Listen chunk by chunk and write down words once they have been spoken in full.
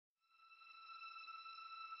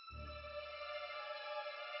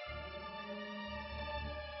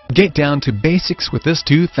Get down to basics with this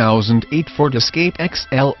 2008 Ford Escape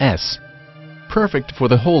XLS. Perfect for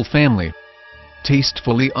the whole family.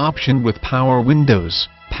 Tastefully optioned with power windows,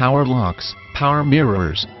 power locks, power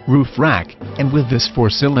mirrors, roof rack, and with this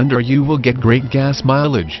 4-cylinder you will get great gas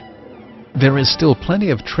mileage. There is still plenty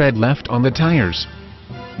of tread left on the tires.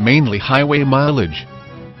 Mainly highway mileage.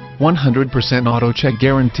 100% AutoCheck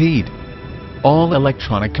guaranteed. All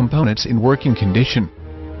electronic components in working condition.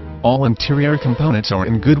 All interior components are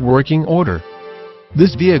in good working order.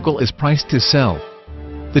 This vehicle is priced to sell.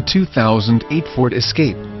 The 2008 Ford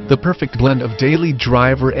Escape, the perfect blend of daily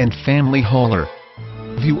driver and family hauler.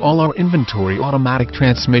 View all our inventory. Automatic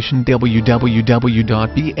transmission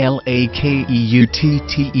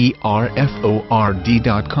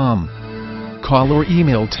www.blakeutterford.com. Call or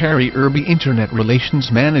email Terry Irby, Internet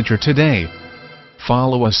Relations Manager today.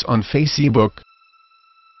 Follow us on Facebook.